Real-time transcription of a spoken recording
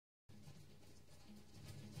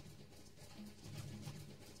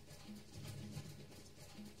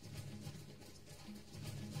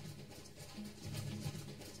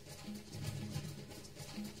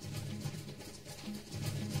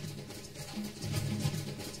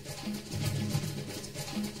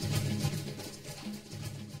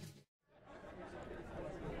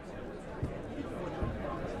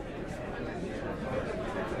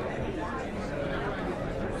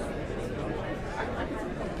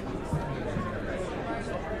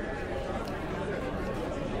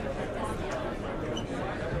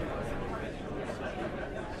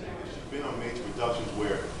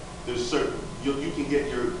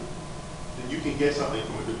get something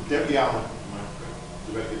from Debbie Allen, my friend,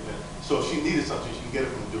 director. So if she needed something, she can get it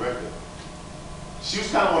from the director. She was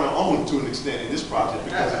kind of on her own to an extent in this project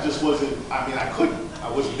because it just wasn't, I mean, I couldn't. I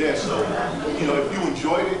wasn't there. So, you know, if you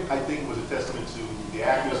enjoyed it, I think it was a testament to the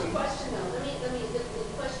actors. The question though, the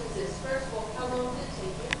question is this. First of all, how long did it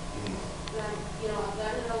take you? You know, I've got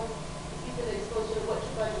to know if you could expose you to what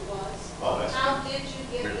your budget was. Oh, that's how did you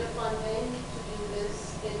get the funding to do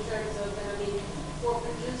this in terms of, and I mean, for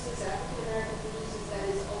producers, African-American producers, that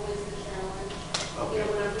is always the challenge. Okay. You know,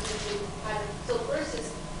 when I'm producing, so first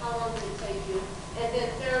is, how long did it take you? And then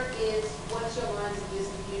third is, what's your lines of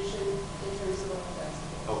distribution in terms of all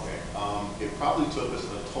festival? Okay. It probably took us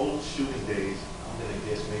a total shooting days, I'm going to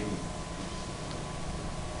guess maybe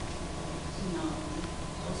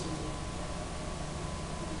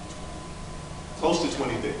close to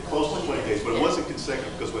 20 days. Close to 20 days, but it wasn't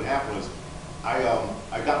consecutive because what happened was I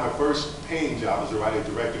got my first paying job as a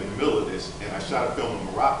writer-director in the middle of this, and I shot a film in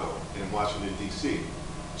Morocco in Washington, D.C.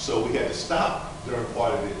 So we had to stop during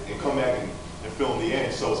part of it and come back and film the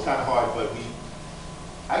end. So it's kind of hard, but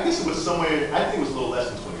I guess it was somewhere, I think it was a little less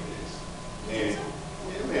than 20 days. And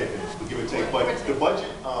it may have been, give or take. But the budget,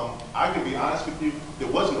 I can be honest with you, there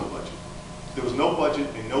was no budget. There was no budget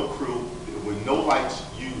and no crew. There were no lights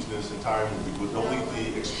used in this entire movie. It was only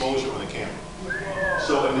the exposure on the camera.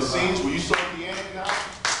 So in the scenes where you saw Deanna and I,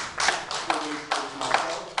 it was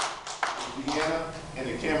myself, Deanna, and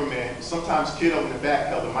the cameraman. Sometimes Kid up in the back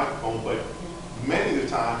held the microphone, but many of the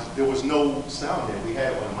times there was no sound there. We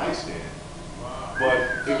had it on a mic stand. But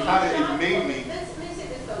it kind of, it made me. Let me say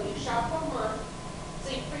this though, you shot for a month, so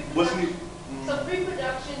you pre-production. Wasn't it? So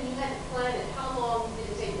pre-production, you had to plan it. How long did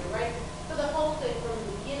it take you, right? For the whole thing, from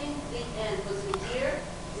the beginning to the end, was it a year?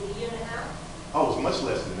 Was it a year and a half? Oh, it was much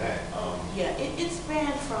less than that. Yeah, it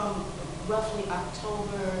spanned from roughly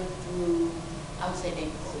October through, I would say,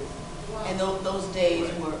 April. Wow. And those days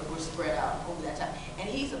were spread out.